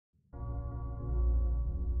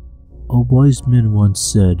A wise man once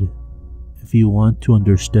said, if you want to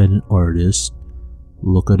understand an artist,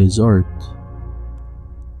 look at his art.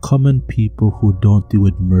 Common people who don't deal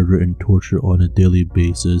with murder and torture on a daily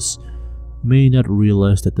basis may not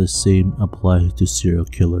realize that the same applies to serial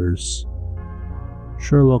killers.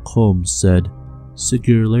 Sherlock Holmes said,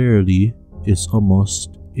 singularity is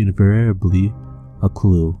almost invariably a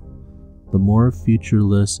clue. The more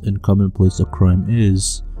featureless and commonplace a crime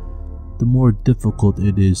is, the more difficult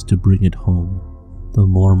it is to bring it home. The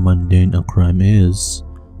more mundane a crime is,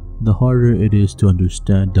 the harder it is to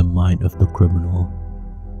understand the mind of the criminal.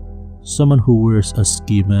 Someone who wears a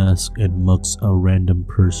ski mask and mugs a random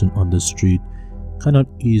person on the street cannot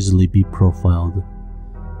easily be profiled.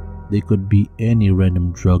 They could be any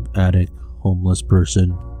random drug addict, homeless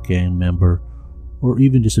person, gang member, or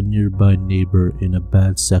even just a nearby neighbor in a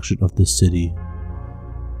bad section of the city.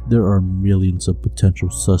 There are millions of potential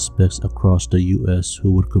suspects across the US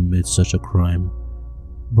who would commit such a crime.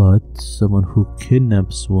 But someone who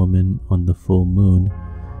kidnaps women on the full moon,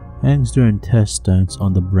 hangs their intestines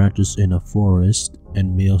on the branches in a forest,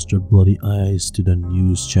 and mails their bloody eyes to the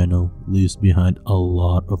news channel leaves behind a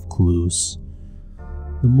lot of clues.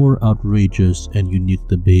 The more outrageous and unique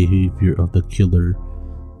the behavior of the killer,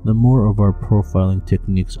 the more of our profiling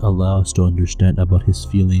techniques allow us to understand about his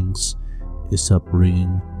feelings, his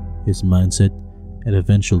upbringing, his mindset, and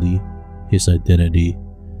eventually, his identity.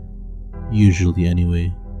 Usually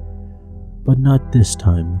anyway. But not this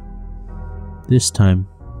time. This time,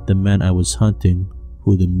 the man I was hunting,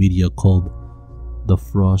 who the media called the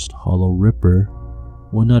Frost Hollow Ripper,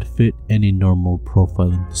 would not fit any normal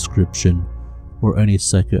profiling description or any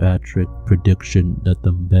psychiatric prediction that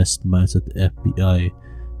the best minds at the FBI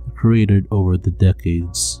created over the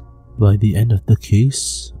decades. By the end of the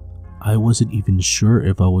case, I wasn't even sure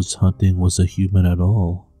if I was hunting was a human at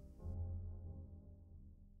all.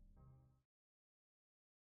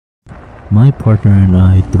 My partner and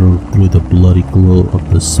I drove through the bloody glow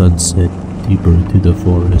of the sunset deeper into the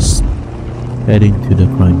forest, heading to the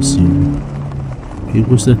crime scene. It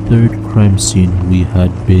was the third crime scene we had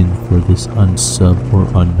been for this unsub or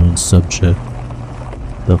unknown subject,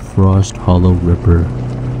 the Frost Hollow Ripper.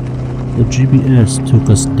 The GPS took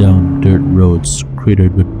us down dirt roads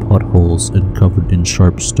cratered with potholes and covered in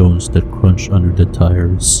sharp stones that crunched under the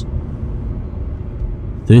tires.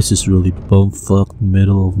 This is really bumfuck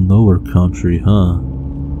middle of nowhere country, huh?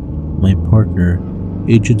 My partner,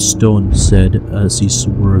 Agent Stone, said as he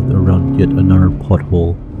swerved around yet another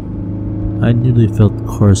pothole. I nearly felt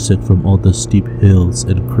carsick from all the steep hills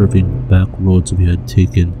and curving back roads we had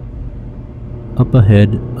taken. Up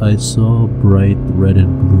ahead, I saw bright red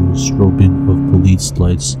and blue strobing of police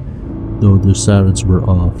lights, though their sirens were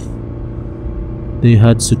off. They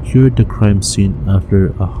had secured the crime scene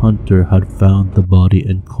after a hunter had found the body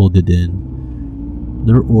and called it in.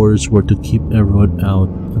 Their orders were to keep everyone out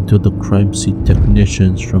until the crime scene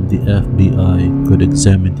technicians from the FBI could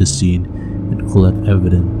examine the scene and collect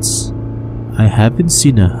evidence. I haven't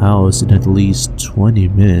seen a house in at least 20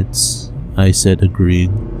 minutes, I said,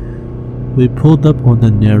 agreeing. We pulled up on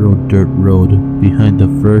the narrow dirt road behind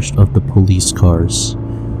the first of the police cars.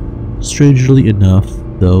 Strangely enough,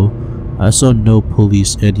 though, I saw no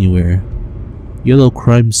police anywhere. Yellow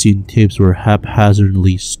crime scene tapes were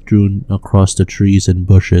haphazardly strewn across the trees and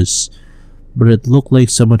bushes, but it looked like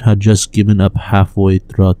someone had just given up halfway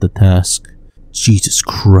throughout the task. Jesus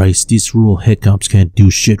Christ, these rural headcops can't do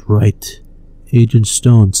shit right, Agent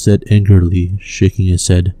Stone said angrily, shaking his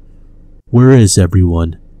head. Where is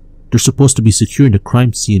everyone? They're supposed to be securing the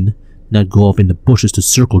crime scene, not go off in the bushes to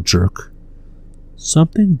circle jerk.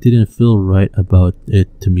 Something didn't feel right about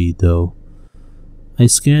it to me, though. I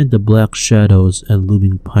scanned the black shadows and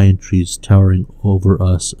looming pine trees towering over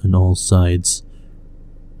us on all sides,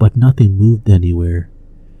 but nothing moved anywhere.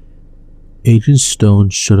 Agent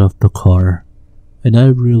Stone shut off the car, and I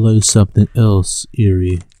realized something else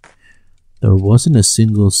eerie. There wasn't a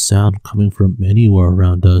single sound coming from anywhere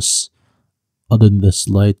around us, other than the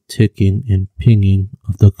slight ticking and pinging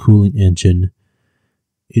of the cooling engine.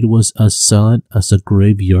 It was as silent as a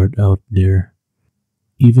graveyard out there.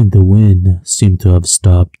 Even the wind seemed to have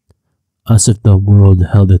stopped, as if the world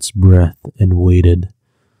held its breath and waited.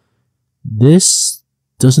 This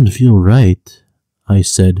doesn't feel right, I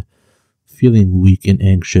said, feeling weak and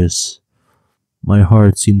anxious. My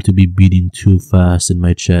heart seemed to be beating too fast in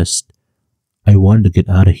my chest. I wanted to get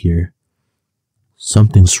out of here.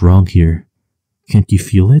 Something's wrong here. Can't you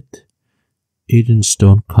feel it? Agent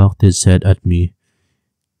Stone cocked his head at me.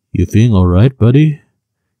 You feeling alright, buddy?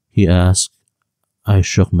 He asked. I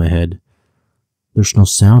shook my head. There's no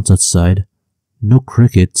sounds outside. No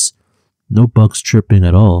crickets. No bugs chirping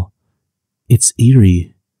at all. It's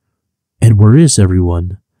eerie. And where is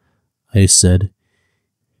everyone? I said.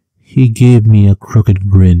 He gave me a crooked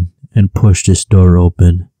grin and pushed his door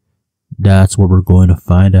open. That's what we're going to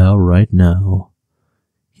find out right now,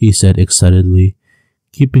 he said excitedly,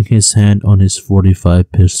 keeping his hand on his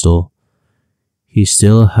 .45 pistol. He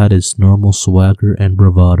still had his normal swagger and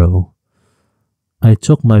bravado. I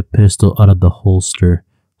took my pistol out of the holster,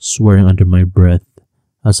 swearing under my breath,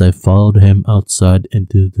 as I followed him outside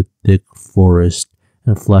into the thick forest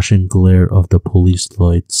and flashing glare of the police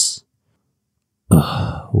lights.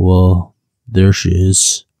 Well, there she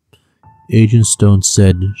is, Agent Stone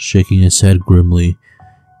said, shaking his head grimly.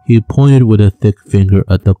 He pointed with a thick finger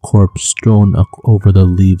at the corpse strewn over the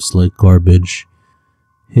leaves like garbage.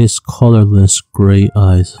 His colorless gray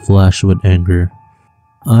eyes flashed with anger.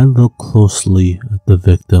 I looked closely at the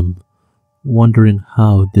victim, wondering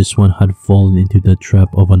how this one had fallen into the trap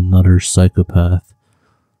of another psychopath.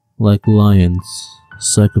 Like lions,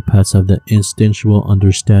 psychopaths have the instinctual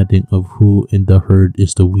understanding of who in the herd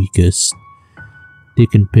is the weakest. They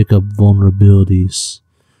can pick up vulnerabilities.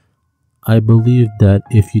 I believe that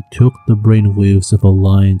if you took the brainwaves of a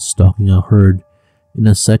lion stalking a herd and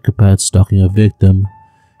a psychopath stalking a victim,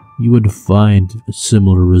 you would find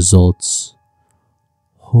similar results.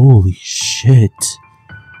 Holy shit,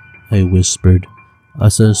 I whispered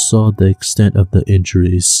as I saw the extent of the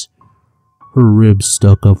injuries. Her ribs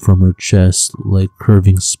stuck up from her chest like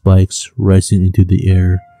curving spikes rising into the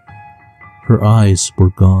air. Her eyes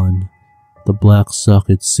were gone, the black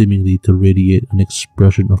sockets seemingly to radiate an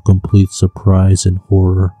expression of complete surprise and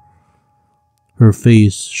horror. Her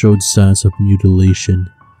face showed signs of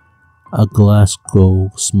mutilation. A Glasgow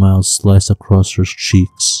smile sliced across her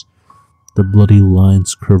cheeks, the bloody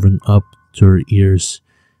lines curving up to her ears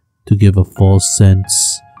to give a false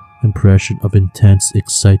impression of intense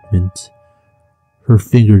excitement. Her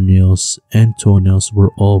fingernails and toenails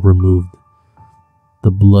were all removed.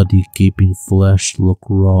 The bloody, gaping flesh looked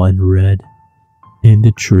raw and red. In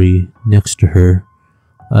the tree next to her,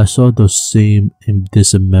 I saw those same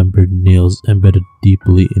dismembered nails embedded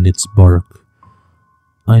deeply in its bark.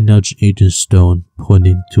 I nudged Agent Stone,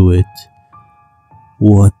 pointing to it.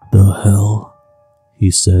 What the hell?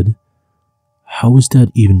 He said. How is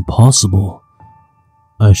that even possible?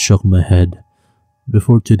 I shook my head.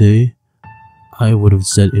 Before today, I would have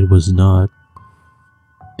said it was not.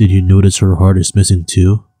 Did you notice her heart is missing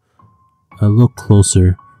too? I looked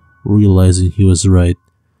closer, realizing he was right.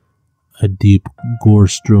 A deep,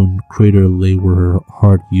 gore-strewn crater lay where her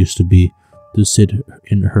heart used to be, to sit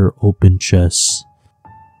in her open chest.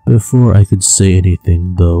 Before I could say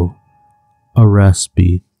anything, though, a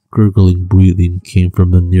raspy, gurgling breathing came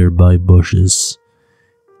from the nearby bushes.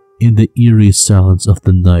 In the eerie silence of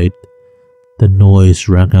the night, the noise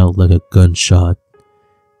rang out like a gunshot.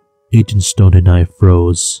 Agent Stone and I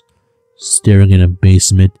froze, staring in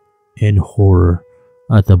amazement and horror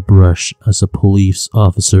at the brush as a police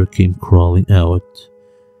officer came crawling out.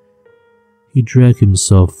 He dragged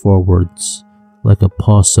himself forwards like a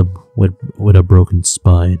possum with a broken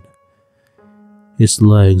spine. His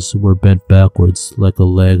legs were bent backwards like the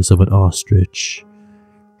legs of an ostrich.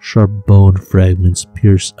 Sharp bone fragments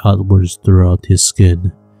pierced outwards throughout his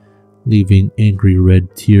skin, leaving angry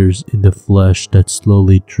red tears in the flesh that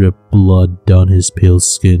slowly dripped blood down his pale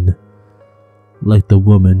skin. Like the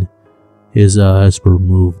woman, his eyes were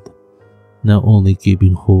moved. Now only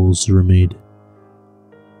gaping holes remained.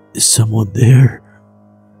 Is someone there?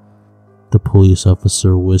 The police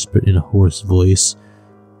officer whispered in a hoarse voice,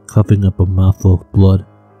 coughing up a mouthful of blood.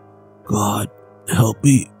 God, help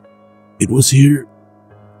me. It was here.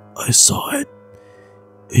 I saw it.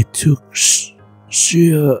 It took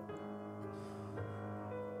Shia.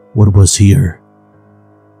 What was here?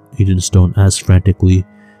 Agent Stone asked frantically,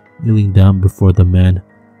 kneeling down before the man.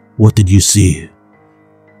 What did you see?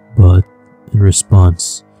 But, in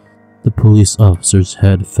response, the police officer's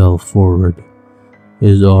head fell forward,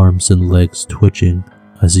 his arms and legs twitching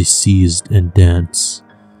as he seized and danced.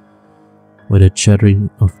 With a chattering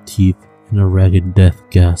of teeth and a ragged death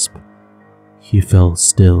gasp, he fell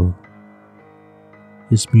still.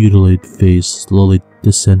 His mutilated face slowly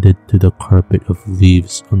descended to the carpet of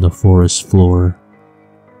leaves on the forest floor.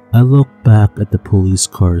 I looked back at the police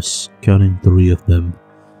cars, counting 3 of them.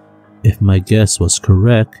 If my guess was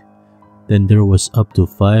correct, then there was up to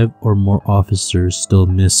 5 or more officers still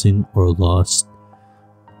missing or lost.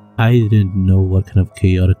 I didn't know what kind of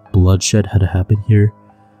chaotic bloodshed had happened here,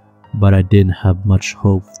 but I didn't have much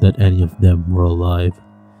hope that any of them were alive.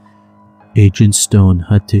 Agent Stone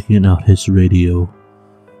had taken out his radio.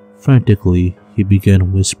 Frantically, he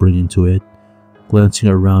began whispering into it, glancing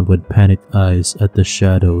around with panicked eyes at the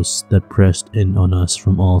shadows that pressed in on us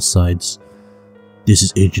from all sides. "This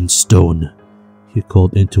is Agent Stone," he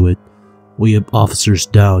called into it. "We have officers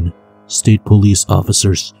down. State police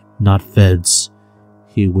officers, not feds."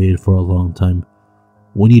 He waited for a long time.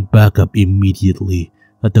 "We need backup immediately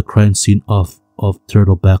at the crime scene off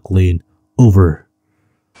Turtleback Lane. Over."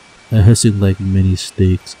 A hissing like many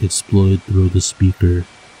stakes exploded through the speaker.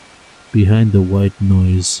 Behind the white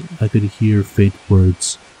noise, I could hear faint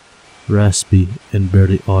words, raspy and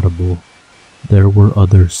barely audible. There were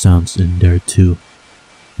other sounds in there too.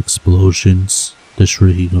 Explosions, the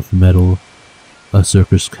shrieking of metal, a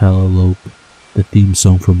circus calliope, the theme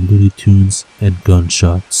song from Looney Tunes, and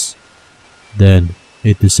gunshots. Then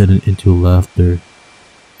it descended into laughter,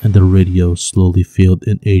 and the radio slowly filled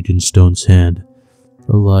in Agent Stone's hand,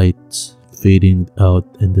 the lights fading out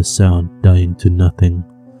and the sound dying to nothing.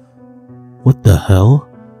 "What the hell?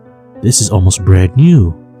 This is almost brand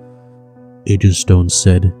new," Agent Stone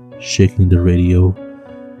said, shaking the radio.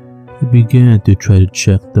 He began to try to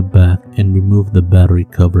check the back and remove the battery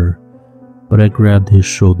cover, but I grabbed his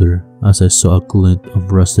shoulder as I saw a glint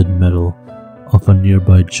of rusted metal off a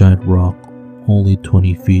nearby giant rock only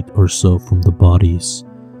 20 feet or so from the bodies.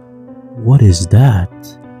 "What is that?"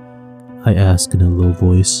 I asked in a low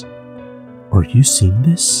voice. "Are you seeing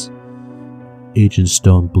this?" Agent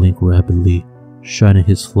Stone blinked rapidly, shining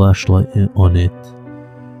his flashlight on it.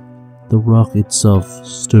 The rock itself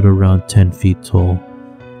stood around 10 feet tall,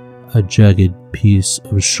 a jagged piece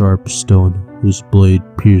of sharp stone whose blade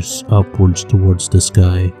pierced upwards towards the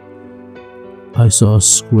sky. I saw a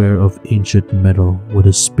square of ancient metal with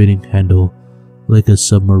a spinning handle like a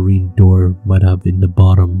submarine door might have in the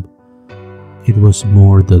bottom. It was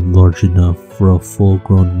more than large enough for a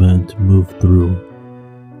full-grown man to move through.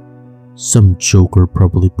 "Some joker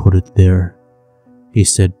probably put it there," he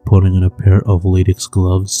said, putting on a pair of latex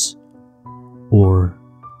gloves. "Or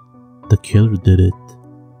the killer did it,"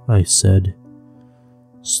 I said.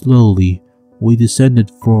 Slowly, we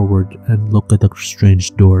descended forward and looked at the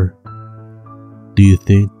strange door. "Do you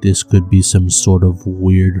think this could be some sort of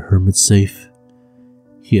weird hermit safe?"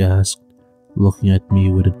 he asked, looking at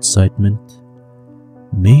me with excitement.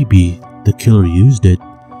 "Maybe the killer used it.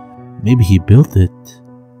 Maybe he built it."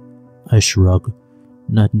 I shrugged,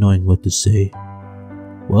 not knowing what to say.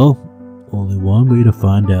 "Well, only one way to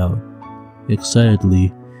find out."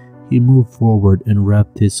 Excitedly, he moved forward and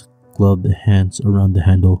wrapped his gloved hands around the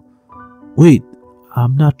handle. "Wait,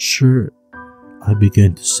 I'm not sure," I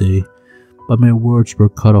began to say, but my words were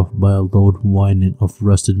cut off by a loud whining of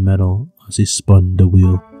rusted metal as he spun the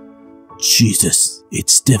wheel. "Jesus,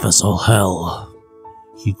 it's stiff as all hell,"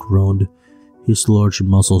 he groaned, his large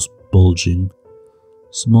muscles bulging.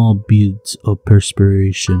 Small beads of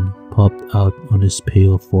perspiration popped out on his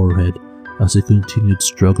pale forehead as he continued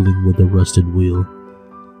struggling with the rusted wheel.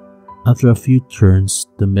 After a few turns,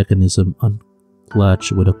 the mechanism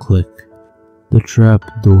unlatched with a click. The trap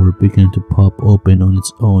door began to pop open on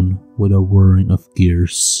its own with a whirring of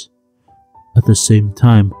gears. At the same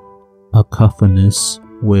time, a cacophonous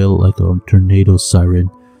wail like a tornado siren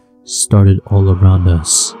started all around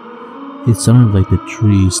us. It sounded like the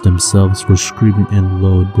trees themselves were screaming in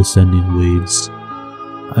low descending waves.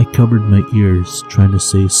 I covered my ears trying to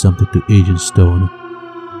say something to Agent Stone,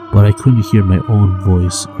 but I couldn't hear my own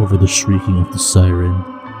voice over the shrieking of the siren.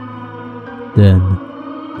 Then,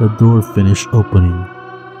 the door finished opening,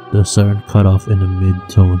 the siren cut off in a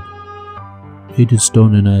mid-tone. Agent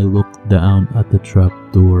Stone and I looked down at the trap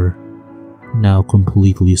door, now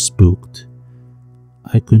completely spooked.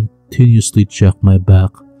 I continuously checked my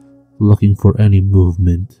back, looking for any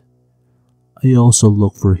movement. I also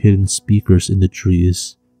looked for hidden speakers in the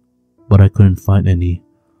trees, but I couldn't find any.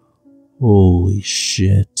 "Holy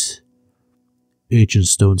shit," Agent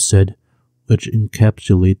Stone said, which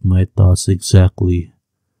encapsulated my thoughts exactly.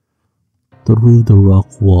 Through the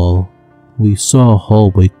rock wall, we saw a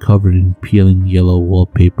hallway covered in peeling yellow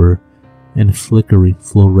wallpaper and flickering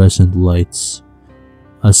fluorescent lights.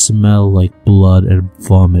 A smell like blood and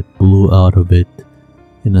vomit blew out of it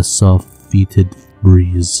in a soft, fetid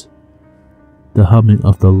breeze. The humming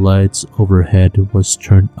of the lights overhead was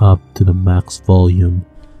turned up to the max volume.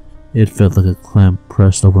 It felt like a clamp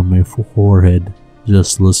pressed over my forehead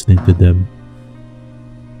just listening to them.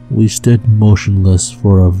 We stood motionless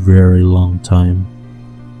for a very long time,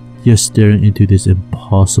 just staring into this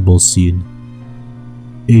impossible scene.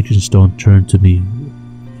 Agent Stone turned to me,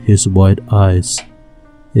 his wide eyes,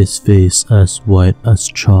 his face as white as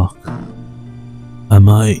chalk. "Am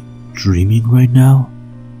I dreaming right now?"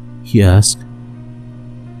 he asked.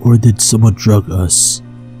 "Or did someone drug us?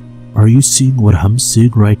 Are you seeing what I'm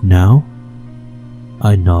seeing right now?"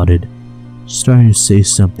 I nodded, starting to say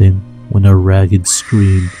something when a ragged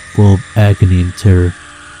scream full of agony and terror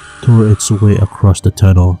tore its way across the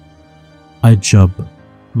tunnel. I jumped,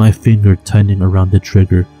 my finger tightening around the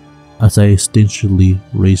trigger as I instinctually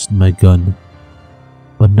raised my gun.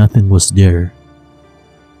 But nothing was there.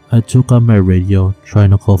 I took out my radio, trying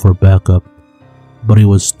to call for backup, but it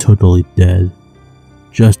was totally dead.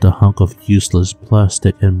 Just a hunk of useless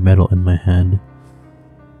plastic and metal in my hand.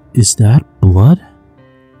 "Is that blood?"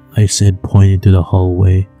 I said, pointing to the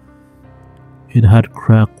hallway. It had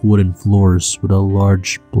cracked wooden floors with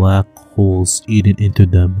large black holes eaten into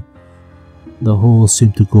them. The holes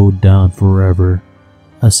seemed to go down forever,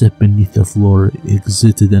 as if beneath the floor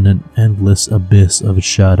existed an endless abyss of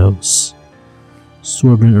shadows.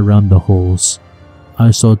 Swerving around the holes,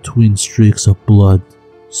 I saw twin streaks of blood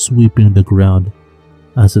sweeping the ground,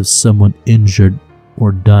 as if someone injured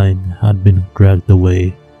or dying had been dragged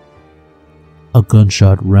away. A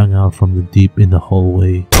gunshot rang out from the deep in the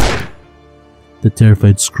hallway. The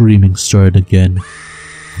terrified screaming started again.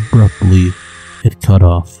 Abruptly, it cut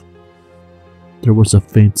off. There was a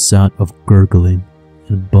faint sound of gurgling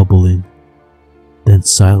and bubbling, then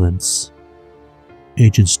silence.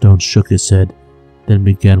 Agent Stone shook his head, then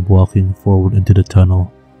began walking forward into the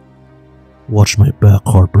tunnel. "Watch my back,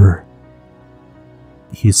 Harper,"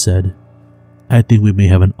 he said. "I think we may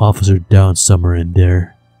have an officer down somewhere in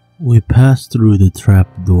there." We passed through the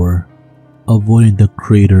trapdoor, avoiding the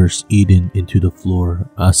craters eaten into the floor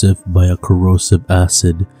as if by a corrosive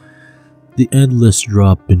acid. The endless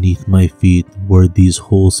drop beneath my feet where these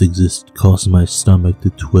holes exist caused my stomach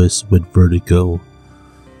to twist with vertigo.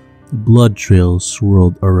 The blood trail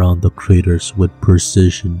swirled around the craters with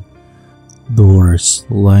precision. Doors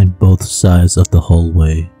lined both sides of the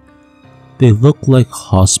hallway. They looked like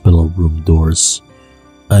hospital room doors,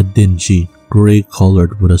 a dingy,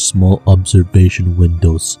 gray-colored with a small observation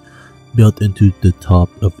windows built into the top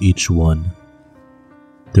of each one.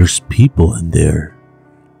 "There's people in there,"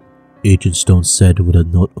 Agent Stone said with a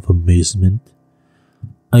note of amazement.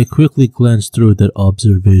 I quickly glanced through that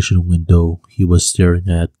observation window he was staring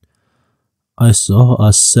at. I saw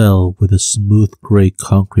a cell with a smooth gray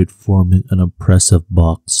concrete forming an impressive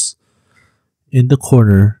box. In the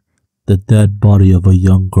corner, the dead body of a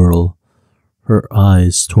young girl, her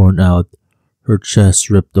eyes torn out, her chest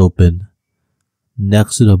ripped open.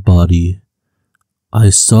 Next to the body,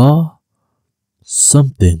 I saw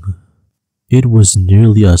something. It was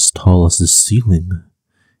nearly as tall as the ceiling.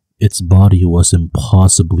 Its body was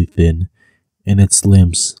impossibly thin, and its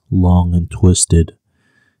limbs long and twisted.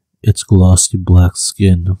 Its glossy black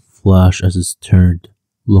skin flashed as it turned,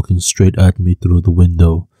 looking straight at me through the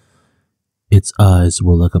window. Its eyes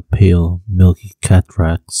were like a pale, milky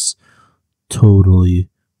cataracts, totally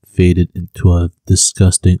faded into a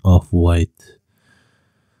disgusting off-white.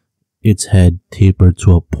 Its head tapered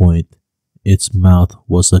to a point. Its mouth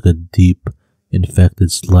was like a deep,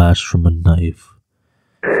 infected slash from a knife.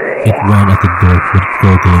 It ran at the door with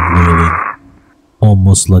gurgling wailing,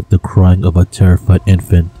 almost like the crying of a terrified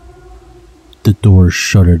infant. The door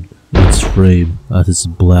shuddered its frame as its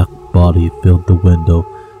black body filled the window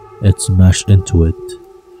and smashed into it.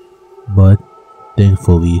 But,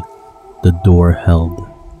 thankfully, the door held.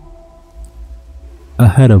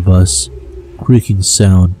 Ahead of us, creaking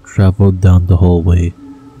sound traveled down the hallway,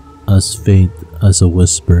 as faint as a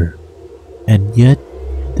whisper. And yet,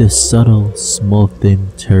 this subtle, small thing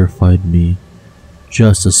terrified me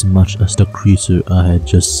just as much as the creature I had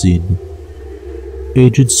just seen.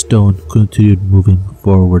 Agent Stone continued moving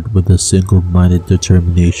forward with a single-minded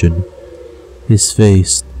determination, his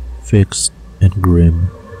face fixed and grim.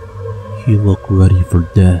 He looked ready for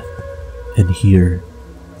death, and here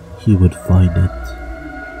he would find it.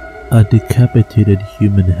 A decapitated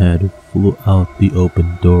human head flew out the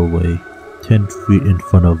open doorway, 10 feet in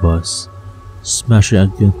front of us, smashing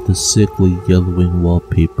against the sickly yellowing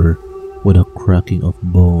wallpaper with a cracking of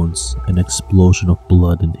bones and explosion of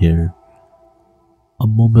blood and hair. A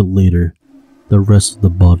moment later, the rest of the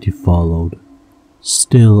body followed,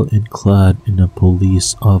 still clad in a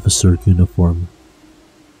police officer uniform.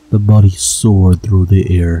 The body soared through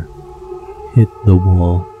the air, hit the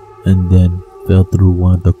wall, and then fell through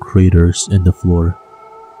one of the craters in the floor,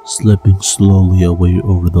 slipping slowly away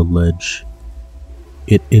over the ledge.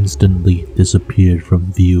 It instantly disappeared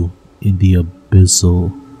from view in the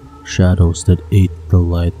abyssal shadows that ate the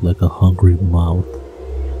light like a hungry mouth.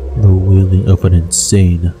 The wailing of an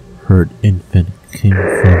insane, hurt infant came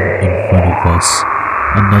from in front of us.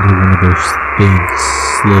 Another one of those things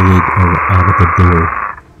slid out of the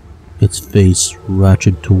door, its face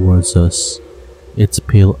ratchet towards us, its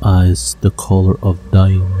pale eyes the color of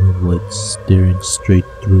dying moon light staring straight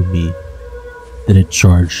through me. Then it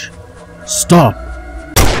charged. "Stop!"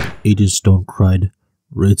 Agent Stone cried,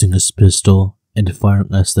 raising his pistol and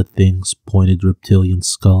firing as the thing's pointed reptilian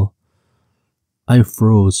skull. I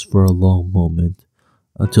froze for a long moment,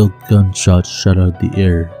 until gunshots shot out of the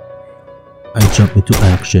air. I jumped into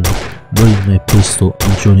action, readying my pistol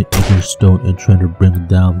and joining Agent Stone in trying to bring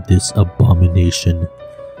down this abomination.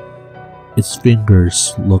 Its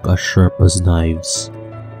fingers look as sharp as knives.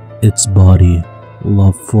 Its body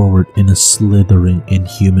lobbed forward in a slithering,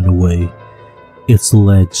 inhuman way. Its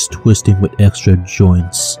legs twisting with extra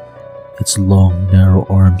joints. Its long, narrow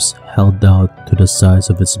arms held out to the sides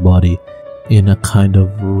of its body in a kind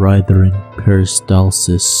of writhing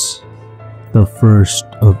peristalsis. The first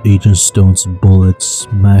of Agent Stone's bullets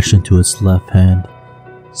smashed into its left hand.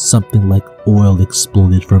 Something like oil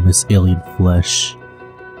exploded from its alien flesh.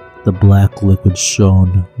 The black liquid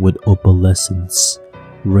shone with opalescence,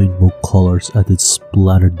 rainbow colors as it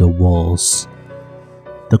splattered the walls.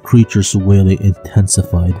 The creature's wailing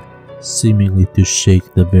intensified, seemingly to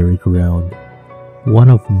shake the very ground. One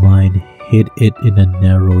of mine hit it in the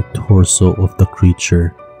narrow torso of the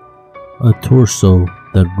creature, a torso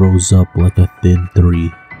that rose up like a thin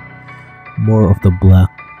tree. More of the black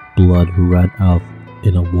blood ran out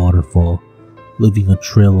in a waterfall, leaving a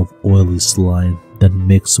trail of oily slime that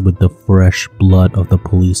mixed with the fresh blood of the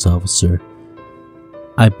police officer.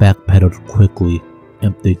 I backpedaled quickly,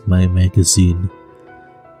 emptying my magazine.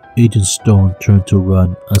 Agent Stone turned to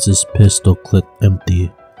run as his pistol clicked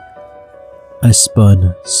empty. I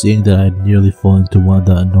spun, seeing that I had nearly fallen into one of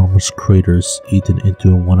the enormous craters eaten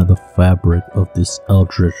into one of the fabric of this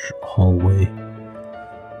eldritch hallway.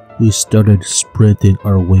 We started sprinting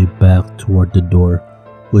our way back toward the door,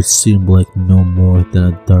 which seemed like no more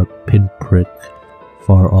than a dark pinprick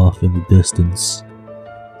far off in the distance.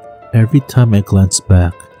 Every time I glanced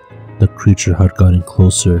back, the creature had gotten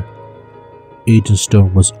closer. Agent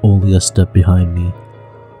Stone was only a step behind me.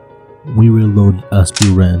 We reloaded as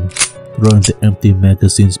we ran, throwing the empty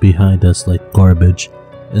magazines behind us like garbage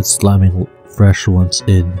and slamming fresh ones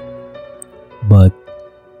in. But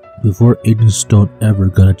before Agent Stone ever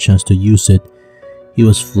got a chance to use it, he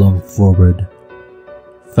was flung forward.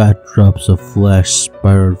 Fat drops of flesh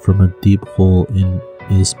spiraled from a deep hole in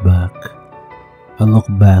his back. I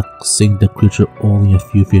looked back, seeing the creature only a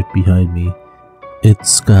few feet behind me,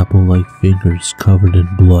 its scalpel-like fingers covered in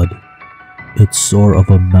blood, its sore of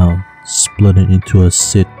a mouth splitting into a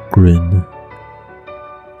sick grin.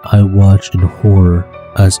 I watched in horror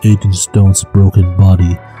as Agent Stone's broken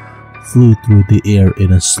body flew through the air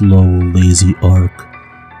in a slow, lazy arc.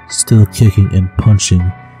 Still kicking and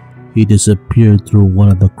punching, he disappeared through one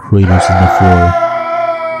of the craters in the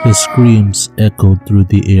floor. His screams echoed through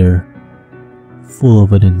the air, full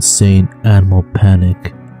of an insane animal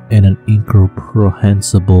panic and an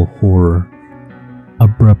incomprehensible horror.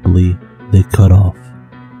 Abruptly, they cut off,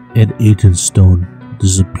 and Agent Stone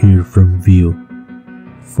disappeared from view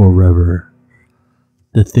forever.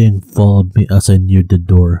 The thing followed me as I neared the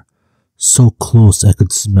door, so close I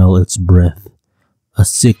could smell its breath, a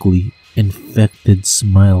sickly, infected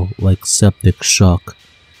smile like septic shock.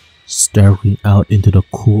 Staring out into the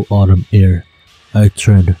cool autumn air, I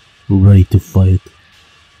turned, ready to fight.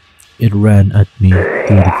 It ran at me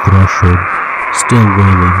through the threshold, still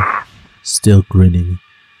wailing, still grinning.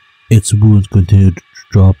 Its wounds continued to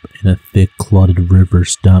drop in a thick, clotted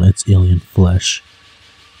rivers down its alien flesh.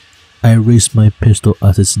 I raised my pistol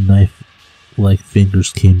as its knife-like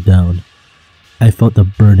fingers came down. I felt a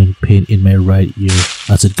burning pain in my right ear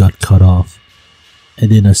as it got cut off, and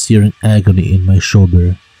then a searing agony in my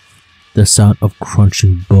shoulder. The sound of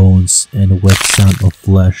crunching bones and a wet sound of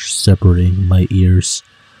flesh separating my ears.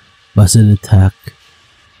 As it attacked,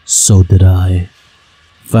 so did I,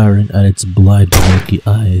 firing at its blind, murky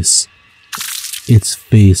eyes. Its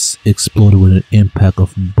face exploded with an impact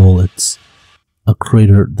of bullets, a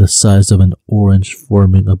crater the size of an orange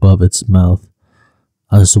forming above its mouth.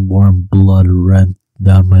 As warm blood ran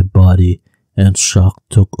down my body and shock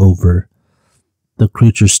took over, the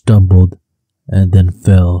creature stumbled and then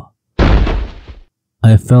fell.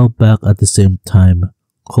 I fell back at the same time,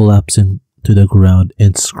 collapsing to the ground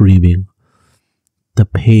and screaming. The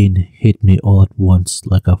pain hit me all at once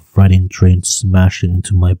like a frightening train smashing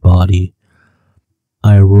into my body.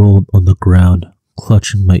 I rolled on the ground,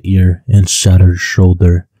 clutching my ear and shattered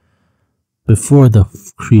shoulder. Before the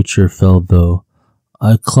creature fell though,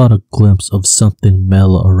 I caught a glimpse of something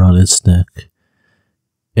metal around its neck.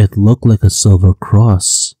 It looked like a silver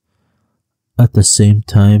cross. At the same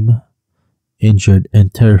time, injured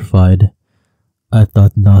and terrified, I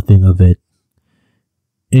thought nothing of it.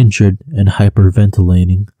 Injured and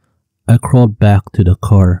hyperventilating, I crawled back to the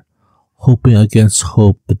car, hoping against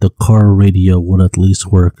hope that the car radio would at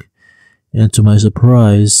least work, and to my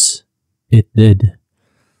surprise, it did.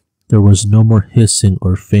 There was no more hissing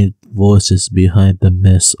or faint voices behind the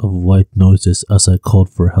mess of white noises as I called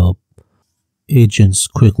for help. Agents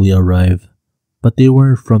quickly arrived, but they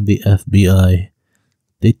weren't from the FBI.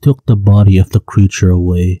 They took the body of the creature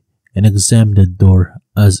away and examined the door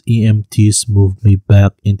as EMTs moved me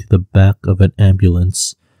back into the back of an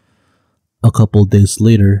ambulance. A couple days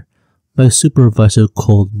later, my supervisor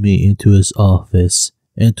called me into his office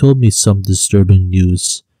and told me some disturbing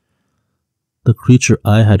news. The creature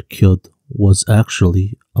I had killed was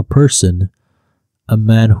actually a person, a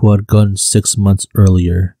man who had gone 6 months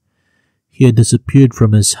earlier. He had disappeared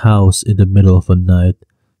from his house in the middle of the night,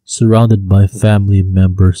 surrounded by family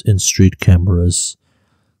members and street cameras.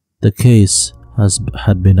 The case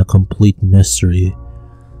had been a complete mystery.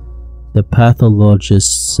 The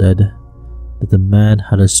pathologist said that the man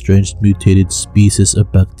had a strange mutated species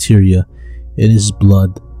of bacteria in his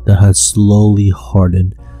blood that had slowly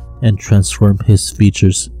hardened and transformed his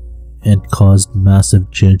features and caused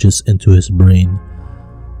massive changes into his brain.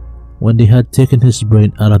 When they had taken his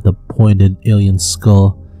brain out of the pointed alien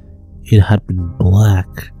skull, it had been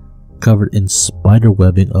black, covered in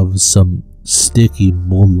spiderwebbing of some sticky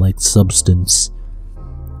mold-like substance.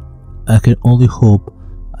 I can only hope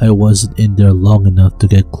I wasn't in there long enough to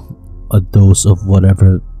get a dose of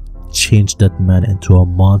whatever changed that man into a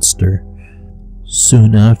monster.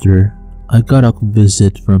 Soon after, I got a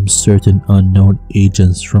visit from certain unknown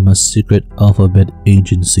agents from a secret alphabet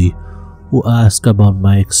agency who asked about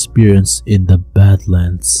my experience in the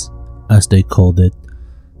Badlands, as they called it.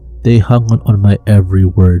 They hung on my every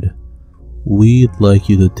word. "We'd like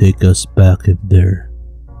you to take us back in there,"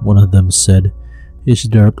 one of them said, his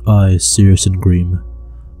dark eyes serious and grim.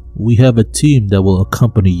 "We have a team that will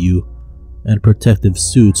accompany you, and protective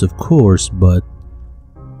suits of course, but..."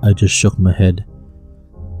 I just shook my head.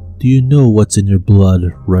 "Do you know what's in your blood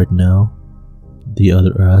right now?" the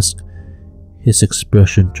other asked, his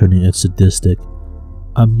expression turning sadistic.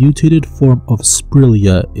 "A mutated form of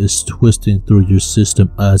Sprilia is twisting through your system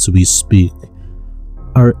as we speak.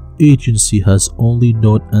 Our agency has only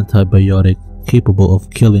known antibiotic capable of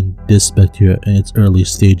killing this bacteria in its early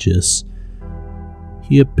stages."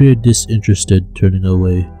 He appeared disinterested, turning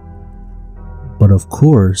away. "But of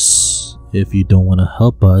course, if you don't want to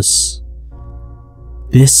help us..."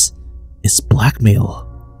 "This is blackmail,"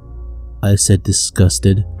 I said,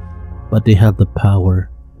 disgusted, but they have the power.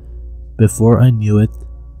 Before I knew it,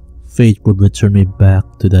 fate would return me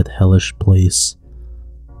back to that hellish place,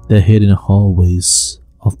 the hidden hallways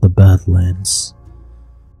of the Badlands.